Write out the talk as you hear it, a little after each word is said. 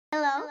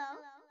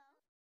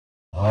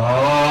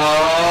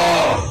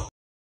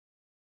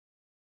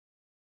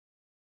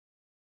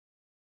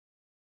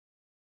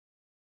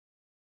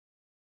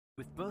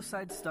both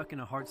sides stuck in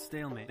a hard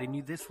stalemate, they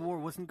knew this war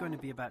wasn't going to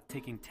be about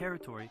taking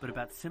territory, but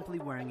about simply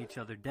wearing each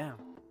other down.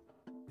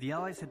 The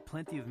Allies had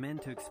plenty of men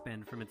to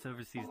expend from its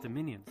overseas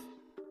dominions,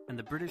 and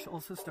the British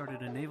also started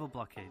a naval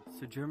blockade,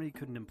 so Germany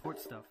couldn't import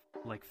stuff,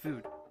 like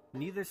food.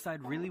 Neither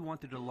side really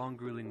wanted a long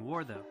grueling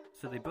war though,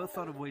 so they both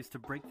thought of ways to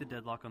break the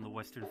deadlock on the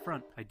Western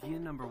Front. Idea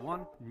number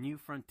 1, new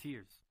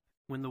frontiers.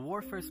 When the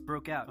war first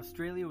broke out,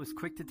 Australia was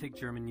quick to take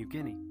German New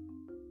Guinea.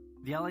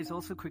 The Allies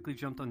also quickly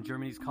jumped on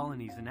Germany's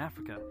colonies in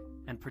Africa,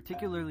 and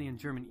particularly in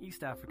German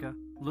East Africa,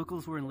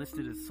 locals were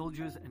enlisted as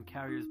soldiers and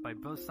carriers by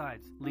both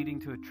sides, leading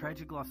to a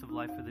tragic loss of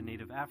life for the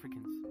native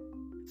Africans.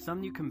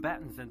 Some new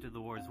combatants entered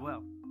the war as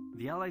well.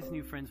 The Allies'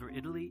 new friends were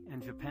Italy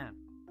and Japan.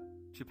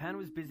 Japan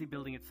was busy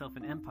building itself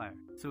an empire,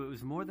 so it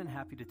was more than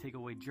happy to take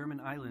away German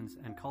islands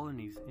and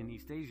colonies in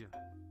East Asia.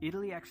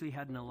 Italy actually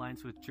had an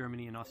alliance with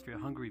Germany and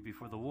Austria-Hungary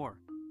before the war,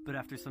 but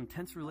after some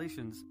tense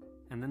relations,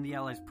 and then the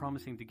Allies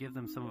promising to give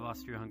them some of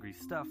Austria-Hungary's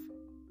stuff,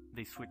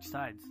 they switched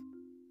sides.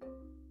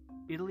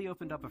 Italy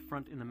opened up a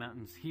front in the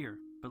mountains here,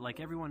 but like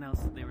everyone else,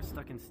 they were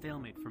stuck in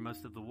stalemate for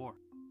most of the war.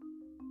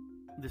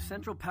 The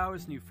Central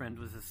Powers' new friend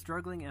was a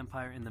struggling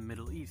empire in the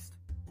Middle East.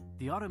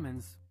 The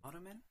Ottomans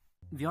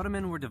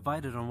were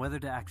divided on whether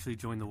to actually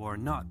join the war or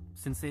not,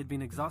 since they had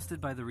been exhausted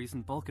by the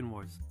recent Balkan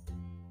Wars.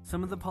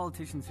 Some of the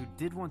politicians who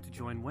did want to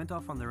join went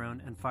off on their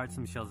own and fired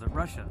some shells at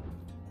Russia,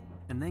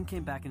 and then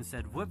came back and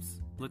said,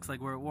 "Whoops, looks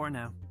like we're at war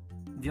now."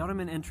 The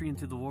Ottoman entry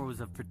into the war was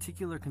of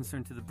particular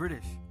concern to the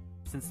British,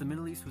 since the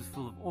Middle East was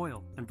full of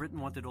oil, and Britain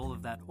wanted all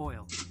of that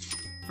oil.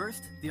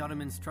 First, the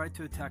Ottomans tried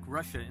to attack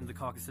Russia in the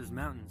Caucasus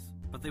Mountains,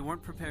 but they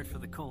weren't prepared for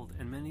the cold,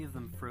 and many of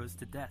them froze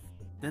to death.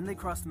 Then they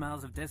crossed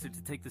miles of desert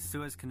to take the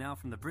Suez Canal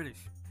from the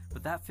British,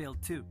 but that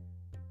failed too.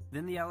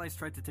 Then the Allies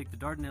tried to take the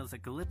Dardanelles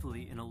at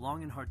Gallipoli in a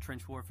long and hard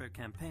trench warfare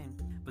campaign,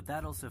 but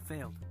that also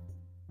failed.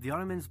 The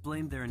Ottomans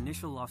blamed their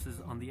initial losses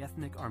on the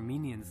ethnic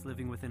Armenians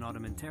living within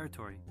Ottoman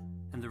territory,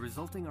 and the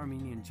resulting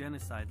Armenian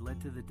genocide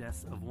led to the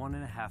deaths of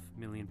 1.5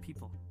 million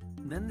people.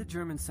 Then the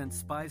Germans sent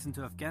spies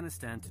into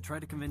Afghanistan to try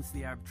to convince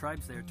the Arab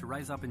tribes there to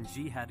rise up in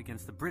jihad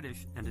against the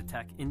British and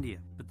attack India.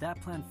 But that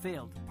plan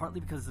failed, partly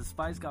because the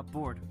spies got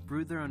bored,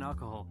 brewed their own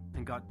alcohol,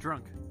 and got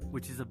drunk,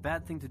 which is a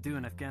bad thing to do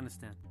in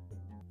Afghanistan.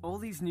 All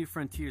these new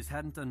frontiers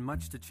hadn't done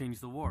much to change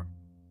the war.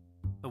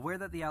 Aware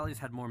that the Allies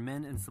had more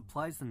men and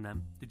supplies than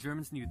them, the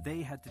Germans knew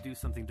they had to do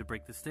something to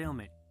break the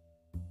stalemate.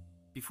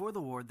 Before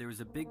the war, there was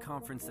a big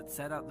conference that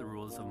set out the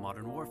rules of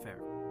modern warfare.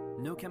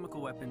 No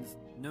chemical weapons,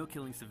 no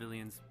killing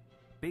civilians.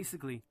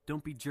 Basically,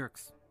 don't be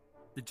jerks.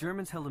 The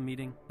Germans held a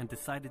meeting and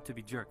decided to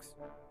be jerks.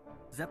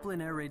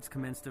 Zeppelin air raids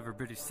commenced over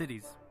British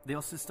cities. They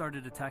also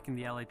started attacking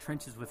the Allied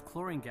trenches with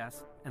chlorine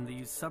gas, and they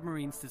used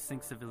submarines to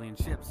sink civilian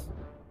ships.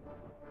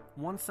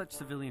 One such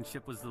civilian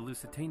ship was the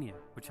Lusitania,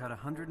 which had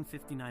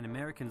 159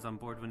 Americans on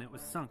board when it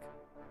was sunk,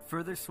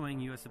 further swaying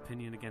US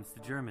opinion against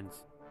the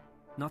Germans.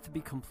 Not to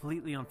be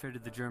completely unfair to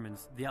the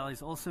Germans, the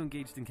Allies also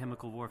engaged in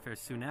chemical warfare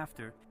soon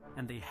after,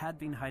 and they had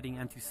been hiding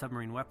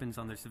anti-submarine weapons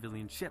on their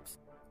civilian ships,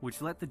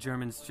 which let the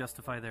Germans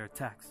justify their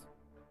attacks.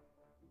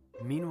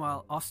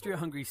 Meanwhile,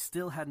 Austria-Hungary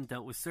still hadn't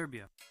dealt with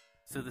Serbia,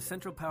 so the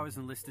Central Powers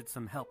enlisted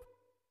some help.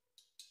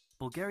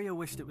 Bulgaria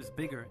wished it was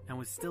bigger and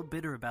was still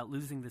bitter about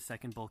losing the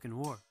Second Balkan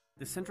War.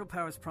 The Central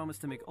Powers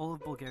promised to make all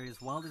of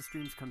Bulgaria's wildest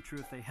dreams come true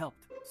if they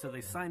helped, so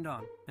they signed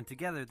on, and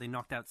together they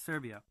knocked out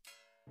Serbia.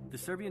 The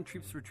Serbian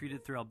troops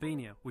retreated through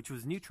Albania, which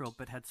was neutral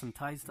but had some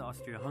ties to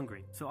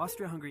Austria-Hungary, so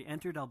Austria-Hungary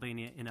entered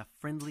Albania in a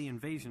friendly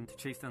invasion to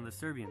chase down the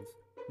Serbians,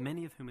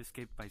 many of whom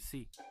escaped by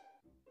sea.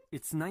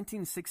 It's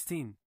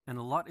 1916, and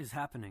a lot is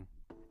happening.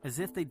 As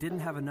if they didn't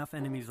have enough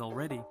enemies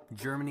already,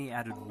 Germany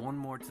added one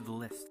more to the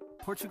list.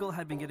 Portugal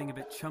had been getting a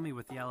bit chummy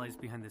with the Allies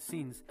behind the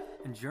scenes,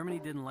 and Germany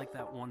didn't like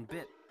that one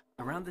bit.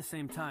 Around the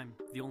same time,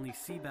 the only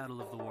sea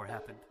battle of the war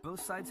happened.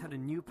 Both sides had a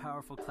new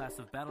powerful class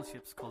of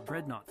battleships called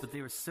dreadnoughts, but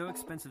they were so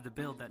expensive to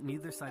build that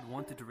neither side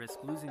wanted to risk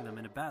losing them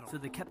in a battle, so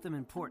they kept them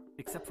in port,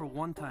 except for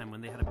one time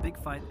when they had a big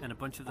fight and a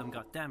bunch of them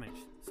got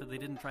damaged, so they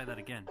didn't try that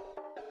again.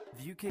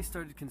 The UK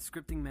started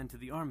conscripting men to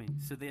the army,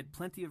 so they had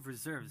plenty of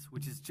reserves,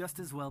 which is just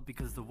as well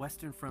because the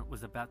Western Front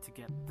was about to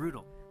get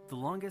brutal. The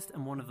longest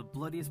and one of the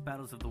bloodiest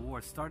battles of the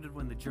war started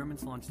when the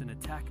Germans launched an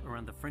attack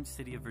around the French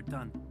city of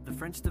Verdun. The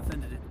French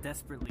defended it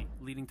desperately,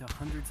 leading to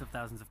hundreds of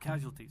thousands of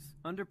casualties.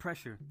 Under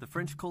pressure, the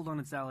French called on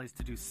its allies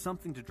to do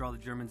something to draw the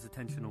Germans'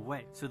 attention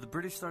away, so the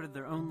British started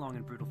their own long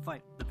and brutal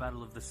fight, the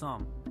Battle of the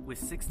Somme, with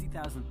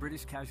 60,000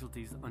 British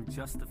casualties on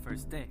just the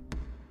first day.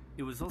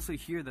 It was also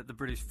here that the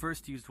British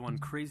first used one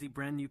crazy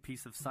brand new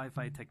piece of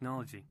sci-fi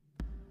technology.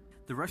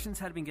 The Russians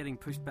had been getting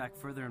pushed back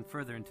further and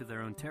further into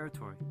their own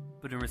territory,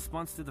 but in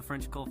response to the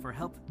French call for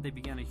help, they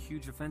began a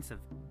huge offensive,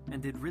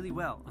 and did really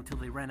well until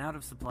they ran out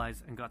of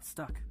supplies and got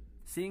stuck.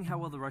 Seeing how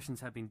well the Russians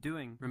had been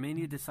doing,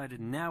 Romania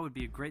decided now would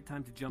be a great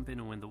time to jump in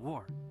and win the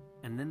war,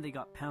 and then they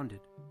got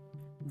pounded.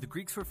 The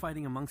Greeks were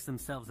fighting amongst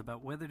themselves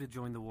about whether to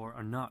join the war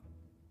or not.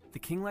 The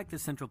king liked the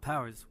Central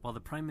Powers, while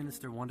the Prime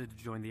Minister wanted to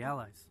join the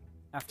Allies.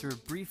 After a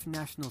brief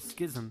national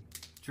schism,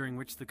 during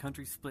which the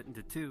country split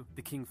into two,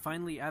 the king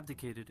finally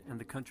abdicated and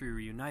the country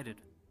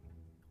reunited.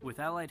 With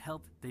Allied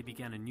help, they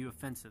began a new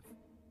offensive.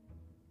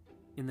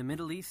 In the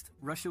Middle East,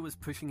 Russia was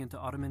pushing into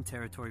Ottoman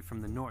territory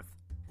from the north.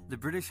 The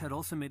British had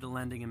also made a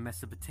landing in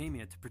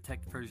Mesopotamia to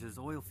protect Persia's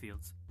oil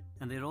fields,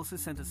 and they had also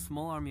sent a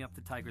small army up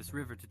the Tigris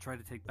River to try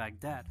to take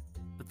Baghdad,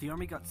 but the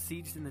army got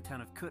sieged in the town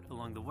of Kut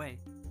along the way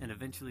and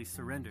eventually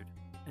surrendered.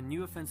 A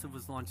new offensive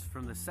was launched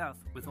from the south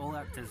with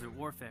all-out desert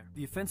warfare.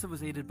 The offensive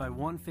was aided by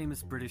one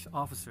famous British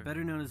officer,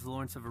 better known as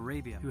Lawrence of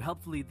Arabia, who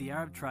helped lead the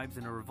Arab tribes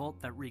in a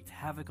revolt that wreaked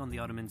havoc on the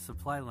Ottoman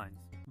supply lines.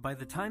 By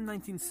the time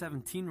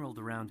 1917 rolled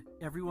around,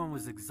 everyone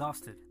was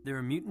exhausted. There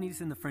were mutinies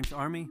in the French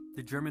army,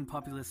 the German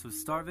populace was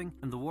starving,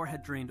 and the war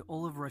had drained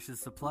all of Russia's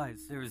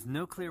supplies. There was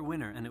no clear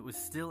winner, and it was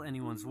still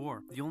anyone's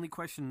war. The only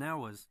question now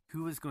was,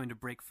 who was going to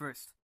break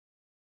first?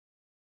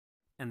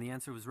 And the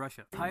answer was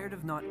Russia. Tired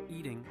of not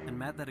eating and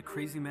mad that a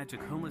crazy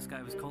magic homeless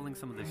guy was calling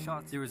some of the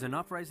shots, there was an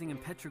uprising in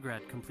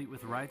Petrograd complete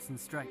with riots and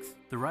strikes.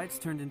 The riots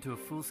turned into a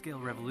full-scale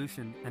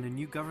revolution and a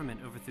new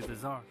government overthrew the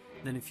Tsar.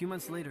 Then a few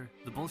months later,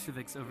 the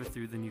Bolsheviks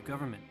overthrew the new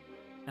government,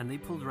 and they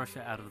pulled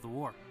Russia out of the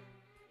war.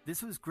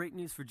 This was great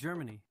news for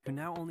Germany, who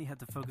now only had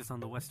to focus on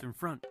the Western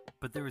Front.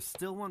 But there was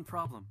still one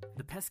problem.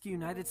 The pesky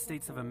United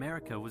States of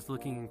America was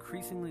looking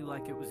increasingly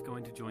like it was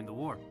going to join the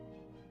war.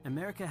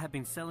 America had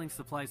been selling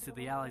supplies to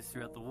the Allies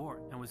throughout the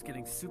war and was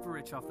getting super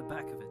rich off the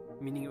back of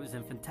it, meaning it was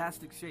in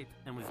fantastic shape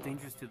and was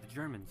dangerous to the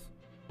Germans.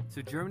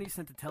 So Germany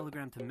sent a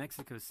telegram to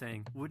Mexico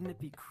saying, "Wouldn't it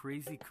be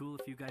crazy cool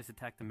if you guys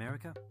attacked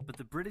America?" But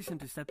the British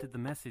intercepted the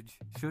message,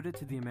 showed it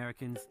to the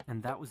Americans,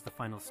 and that was the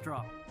final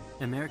straw.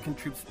 American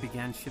troops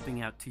began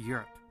shipping out to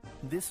Europe.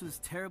 This was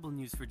terrible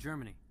news for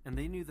Germany, and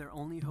they knew their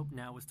only hope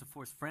now was to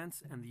force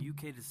France and the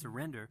UK to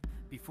surrender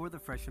before the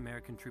fresh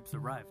American troops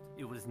arrived.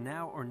 It was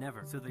now or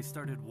never, so they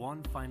started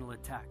one final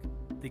attack.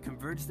 They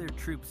converged their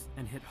troops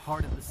and hit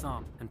hard at the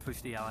Somme and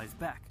pushed the Allies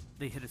back.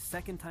 They hit a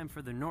second time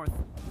further north,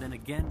 then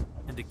again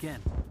and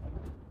again.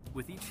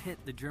 With each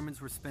hit, the Germans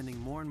were spending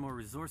more and more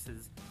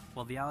resources,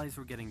 while the Allies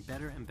were getting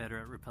better and better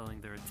at repelling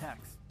their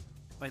attacks.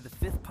 By the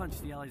fifth punch,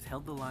 the Allies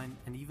held the line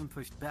and even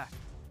pushed back.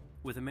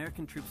 With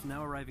American troops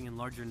now arriving in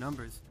larger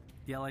numbers,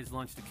 the Allies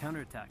launched a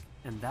counterattack,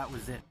 and that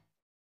was it.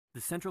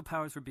 The Central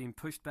Powers were being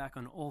pushed back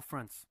on all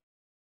fronts.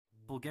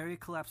 Bulgaria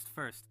collapsed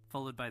first,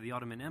 followed by the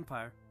Ottoman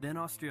Empire, then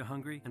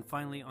Austria-Hungary, and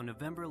finally on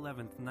November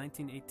 11,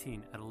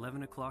 1918, at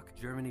 11 o'clock,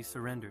 Germany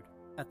surrendered.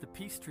 At the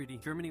peace treaty,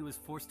 Germany was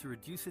forced to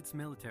reduce its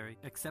military,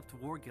 accept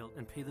war guilt,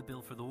 and pay the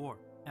bill for the war.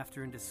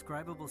 After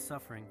indescribable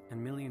suffering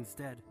and millions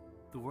dead,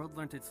 the world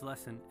learnt its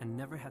lesson and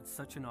never had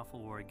such an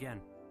awful war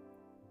again.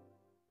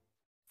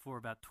 For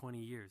about 20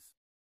 years.